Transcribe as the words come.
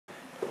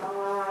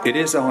It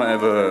is,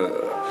 however,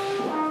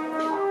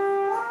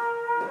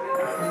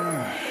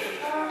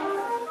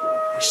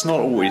 it's not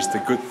always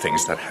the good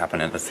things that happen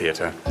in the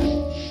theatre.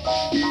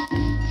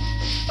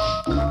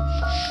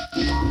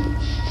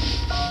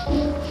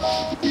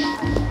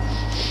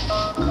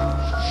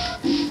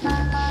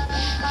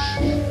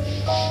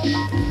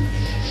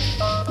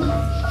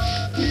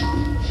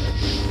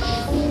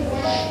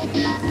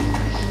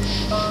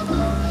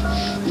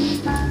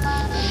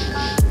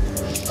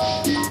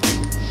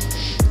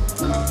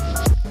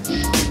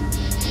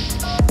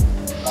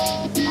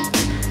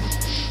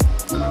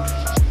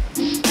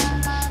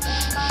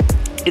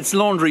 It's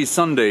Laundry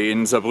Sunday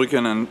in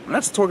Saarbrücken, and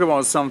let's talk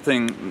about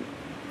something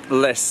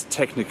less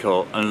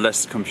technical and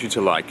less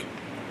computer-like.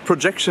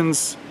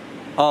 Projections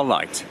are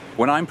light.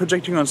 When I'm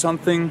projecting on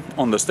something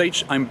on the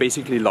stage, I'm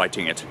basically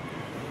lighting it.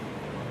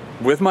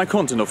 With my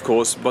content, of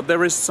course, but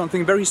there is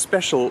something very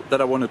special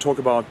that I want to talk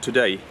about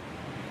today,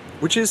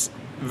 which is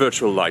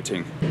virtual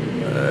lighting.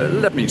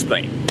 Let me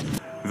explain.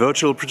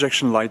 Virtual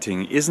projection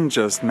lighting isn't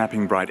just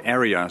mapping bright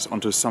areas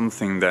onto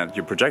something that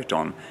you project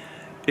on.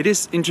 It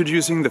is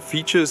introducing the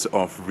features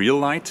of real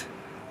light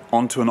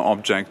onto an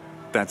object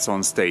that's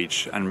on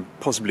stage and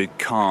possibly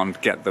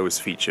can't get those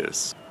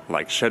features,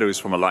 like shadows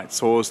from a light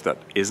source that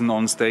isn't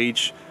on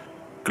stage,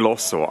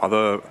 gloss or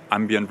other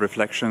ambient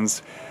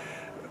reflections.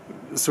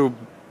 So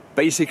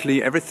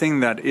basically everything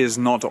that is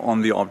not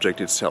on the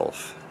object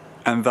itself,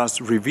 and thus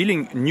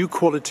revealing new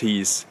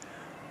qualities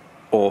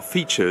or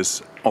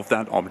features of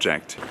that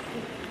object.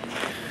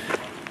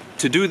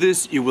 To do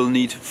this, you will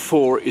need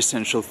four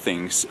essential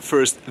things.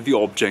 First, the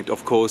object,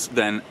 of course,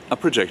 then a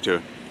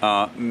projector,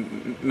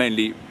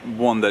 mainly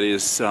one that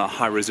is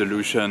high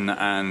resolution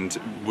and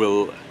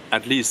will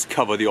at least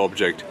cover the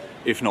object,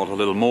 if not a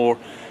little more,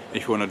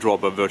 if you want to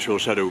drop a virtual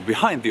shadow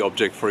behind the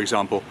object, for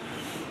example,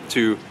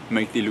 to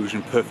make the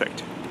illusion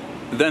perfect.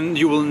 Then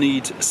you will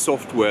need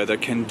software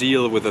that can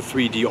deal with a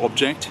 3D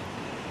object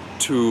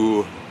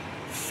to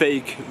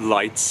fake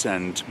lights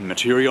and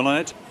material on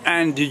it,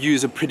 and you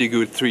use a pretty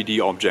good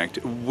 3D object,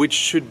 which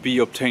should be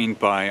obtained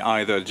by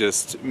either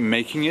just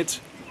making it,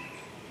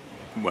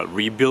 well,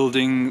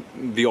 rebuilding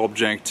the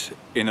object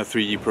in a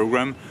 3D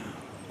program,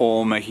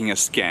 or making a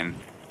scan.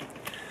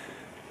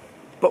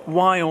 But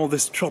why all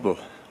this trouble?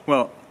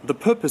 Well, the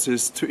purpose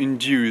is to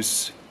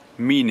induce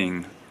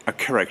meaning, a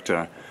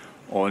character,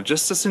 or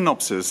just a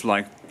synopsis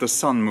like the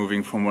sun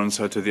moving from one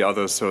side to the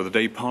other, so the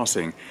day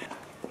passing.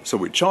 So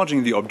we're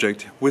charging the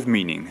object with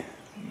meaning.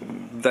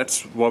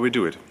 That's why we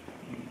do it.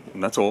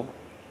 That's all.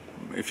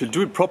 If you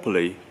do it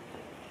properly,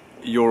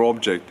 your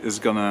object is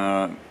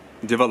gonna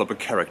develop a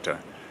character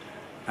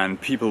and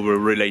people will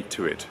relate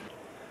to it.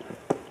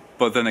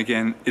 But then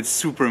again, it's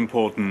super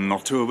important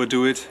not to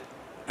overdo it,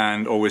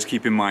 and always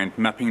keep in mind,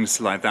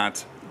 mappings like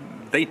that,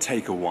 they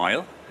take a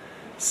while.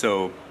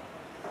 So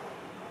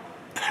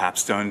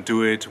perhaps don't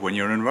do it when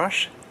you're in a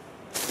rush.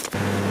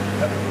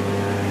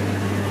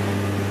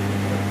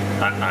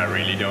 I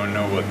really don't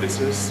know what this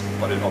is,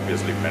 but it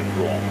obviously went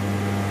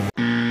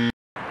wrong.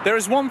 There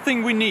is one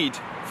thing we need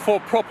for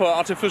proper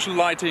artificial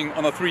lighting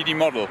on a 3D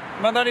model,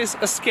 and that is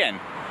a scan.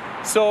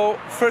 So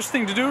first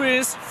thing to do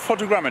is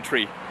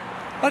photogrammetry.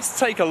 Let's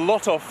take a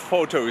lot of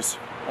photos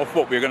of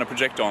what we're going to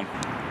project on.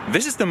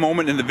 This is the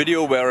moment in the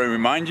video where I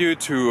remind you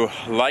to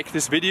like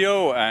this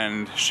video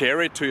and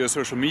share it to your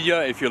social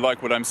media if you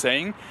like what I'm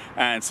saying,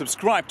 and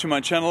subscribe to my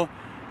channel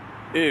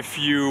if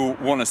you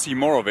want to see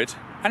more of it.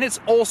 And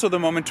it's also the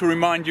moment to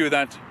remind you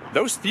that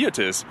those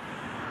theaters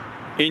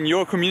in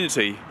your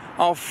community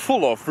are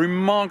full of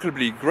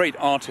remarkably great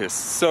artists,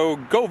 so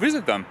go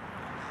visit them.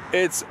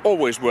 It's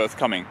always worth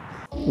coming.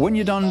 When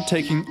you're done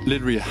taking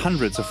literally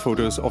hundreds of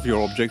photos of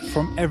your object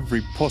from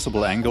every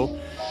possible angle,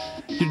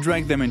 you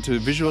drag them into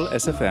Visual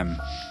SFM,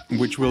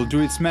 which will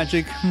do its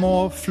magic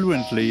more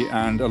fluently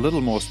and a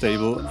little more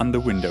stable under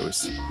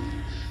Windows.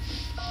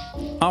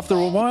 After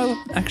a while,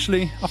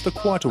 actually after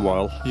quite a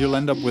while, you'll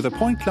end up with a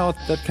point cloud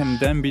that can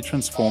then be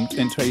transformed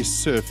into a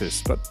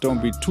surface. But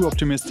don't be too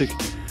optimistic,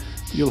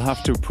 you'll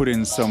have to put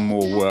in some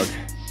more work,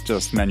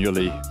 just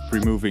manually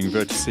removing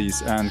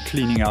vertices and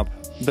cleaning up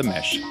the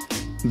mesh.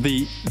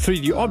 The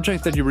 3D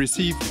object that you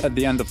receive at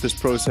the end of this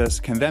process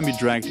can then be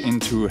dragged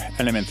into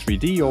Element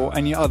 3D or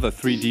any other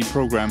 3D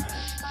program.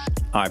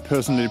 I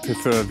personally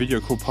prefer Video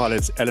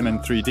Copilot's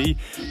Element 3D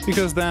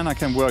because then I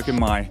can work in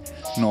my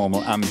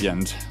normal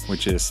ambient,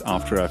 which is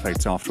After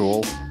Effects after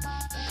all.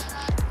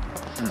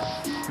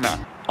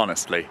 Now,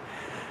 honestly,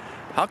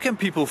 how can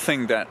people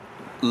think that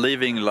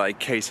living like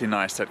Casey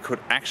Neistat could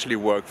actually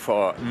work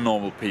for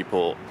normal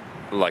people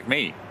like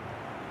me?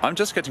 I'm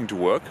just getting to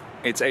work,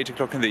 it's 8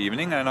 o'clock in the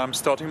evening and I'm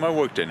starting my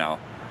workday now.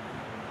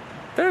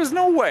 There's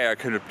no way I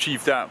could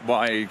achieve that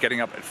by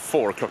getting up at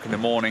 4 o'clock in the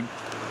morning.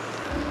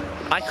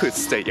 I could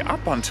stay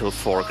up until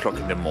 4 o'clock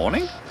in the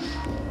morning.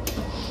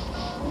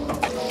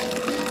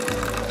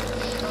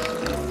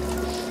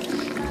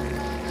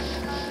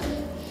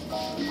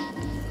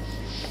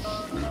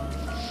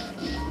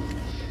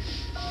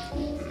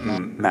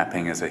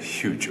 Mapping is a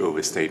huge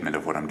overstatement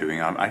of what I'm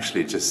doing. I'm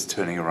actually just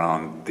turning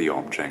around the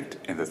object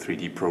in the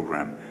 3D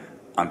program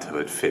until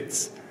it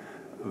fits.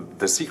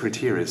 The secret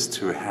here is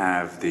to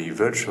have the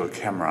virtual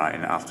camera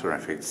in After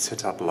Effects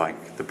set up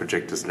like the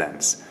projector's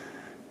lens.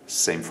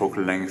 Same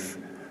focal length,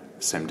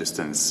 same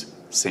distance,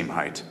 same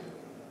height,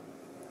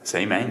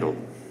 same angle.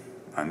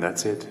 And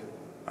that's it.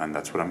 And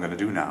that's what I'm going to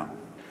do now.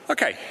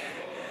 Okay,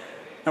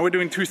 now we're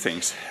doing two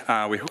things.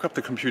 We hook up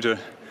the computer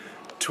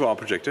to our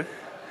projector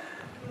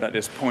that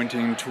is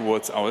pointing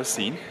towards our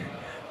scene.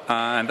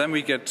 And then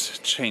we get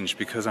changed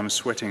because I'm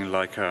sweating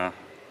like a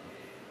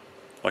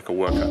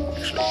worker,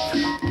 actually.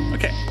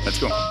 Okay, let's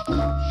go.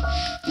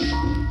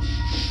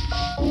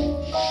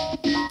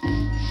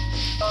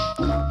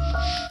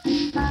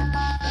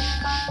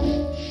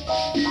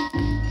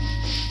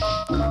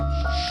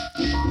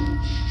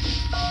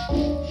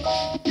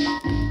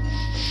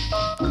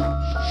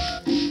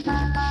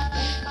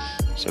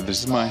 So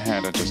this is my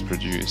head I just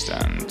produced,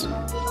 and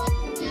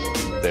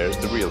there's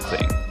the real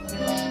thing.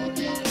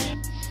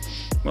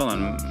 Well,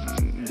 and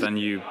then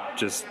you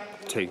just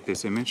take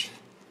this image,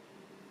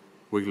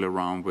 wiggle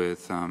around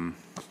with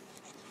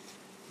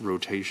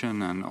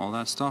rotation and all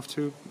that stuff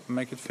to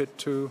make it fit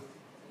to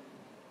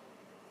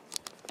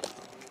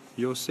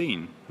your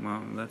scene.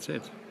 Well, that's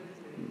it.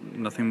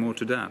 Nothing more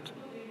to that.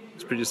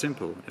 It's pretty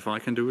simple. If I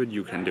can do it,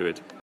 you can do it.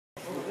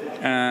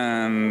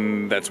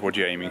 And that's what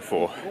you're aiming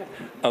for.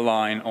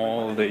 Align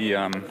all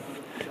the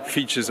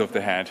features of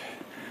the head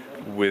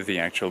with the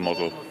actual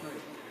model.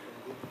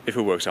 If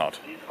it works out.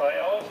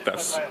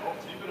 That's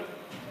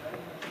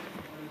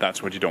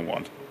what you don't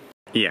want.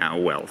 Yeah,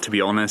 well, to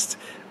be honest,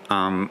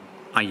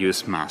 I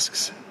use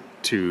masks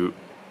to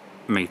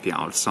make the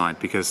outside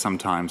because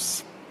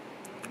sometimes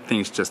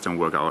things just don't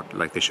work out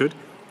like they should.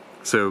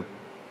 So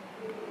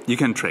you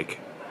can trick.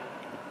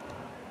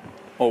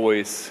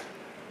 Always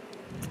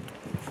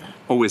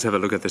have a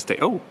look at the stage.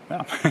 Oh,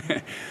 yeah.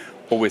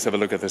 Always have a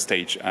look at the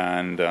stage,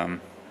 and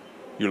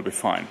you'll be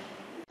fine.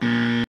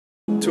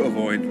 To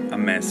avoid a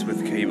mess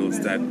with cables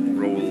that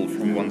roll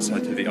from one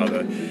side to the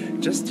other,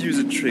 just use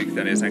a trick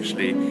that is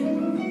actually,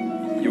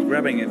 you're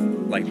grabbing it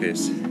like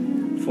this,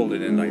 fold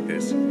it in like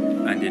this,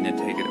 and then you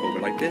take it over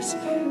like this,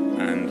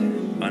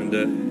 and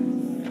under,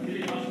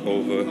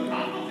 over,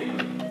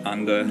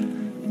 under.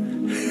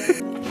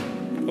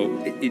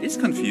 Oh, it is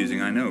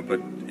confusing, I know, but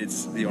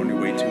it's the only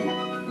way to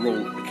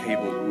roll a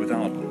cable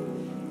without.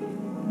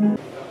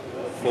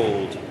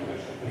 Fold,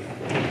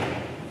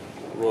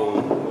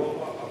 roll,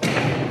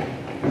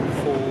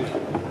 fold,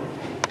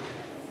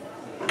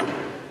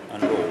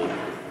 and roll.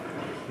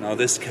 Now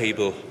this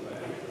cable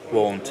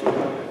won't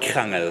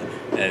krangel,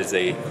 as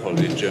they call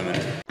it in German.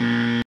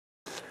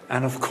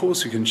 And of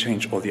course you can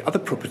change all the other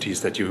properties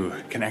that you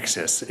can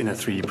access in a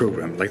 3D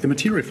program, like the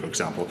material, for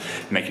example.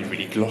 Make it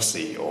really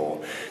glossy,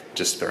 or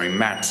just very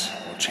matte,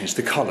 or change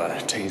the color,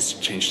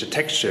 change the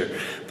texture,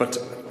 but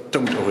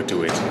don't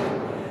overdo it.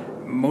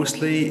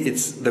 Mostly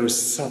it's those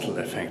subtle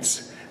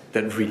effects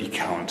that really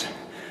count.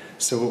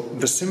 So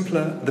the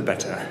simpler, the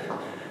better.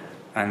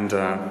 And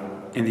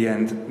in the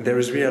end, there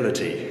is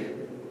reality.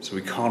 So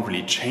we can't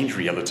really change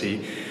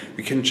reality,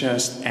 we can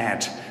just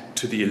add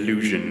to the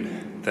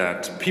illusion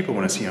that people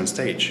want to see on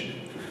stage.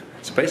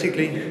 So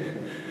basically,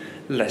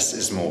 less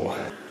is more.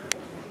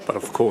 But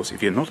of course,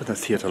 if you're not at a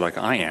theater like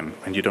I am,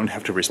 and you don't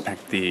have to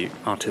respect the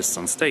artists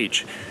on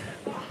stage,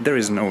 there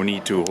is no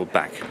need to hold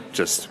back.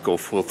 Just go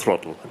full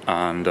throttle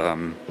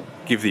and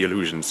give the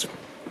illusions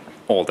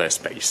all their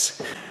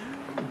space.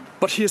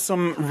 But here's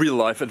some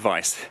real-life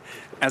advice.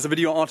 As a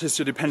video artist,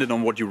 you're dependent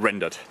on what you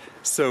rendered.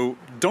 So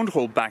don't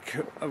hold back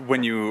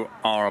when you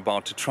are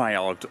about to try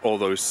out all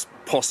those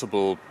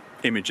possible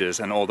images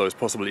and all those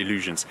possible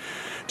illusions.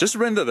 Just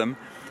render them,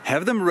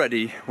 have them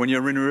ready when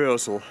you're in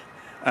rehearsal,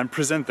 and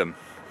present them.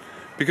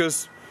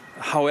 Because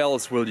how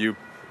else will you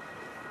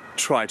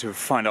try to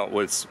find out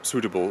what's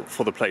suitable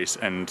for the place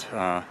and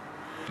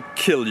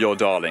kill your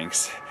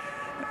darlings?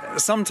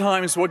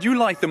 Sometimes what you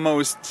like the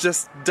most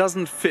just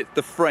doesn't fit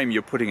the frame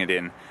you're putting it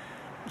in.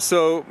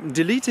 So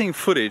deleting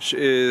footage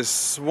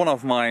is one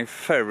of my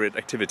favorite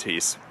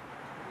activities.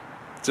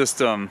 Just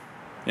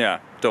yeah,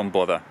 don't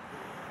bother.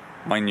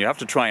 I mean, you have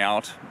to try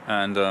out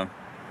and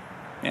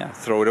yeah,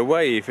 throw it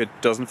away if it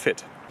doesn't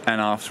fit. And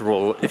after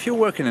all, if you're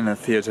working in a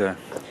theater,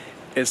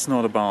 it's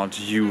not about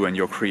you and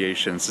your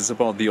creations, it's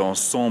about the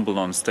ensemble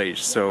on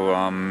stage. So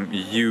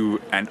you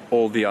and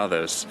all the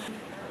others.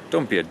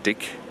 Don't be a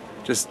dick.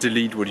 Just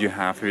delete what you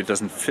have if it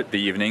doesn't fit the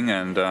evening,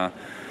 and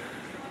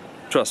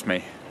trust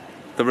me,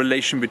 the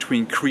relation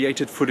between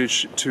created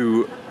footage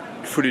to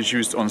footage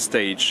used on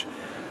stage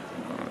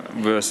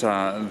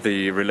versus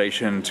the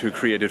relation to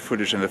created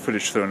footage and the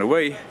footage thrown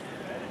away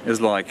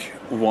is like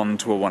 1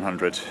 to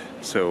 100.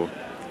 So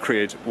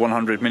create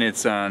 100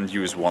 minutes and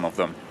use one of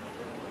them.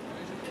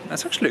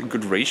 That's actually a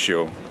good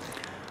ratio.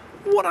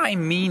 What I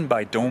mean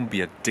by don't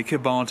be a dick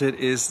about it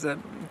is that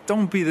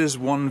don't be this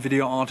one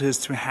video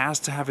artist who has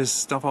to have his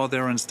stuff out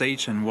there on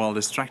stage and while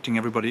distracting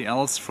everybody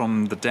else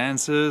from the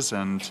dancers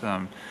and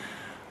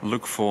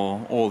look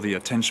for all the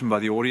attention by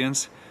the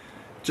audience.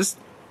 Just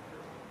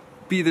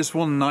be this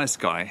one nice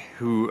guy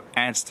who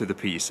adds to the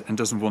piece and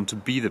doesn't want to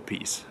be the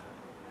piece.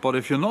 But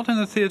if you're not in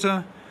the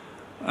theater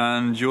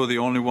and you're the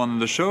only one in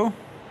the show,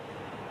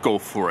 go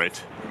for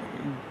it.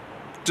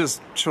 Just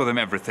show them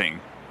everything.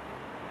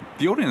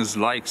 The audience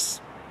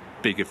likes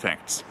big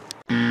effects.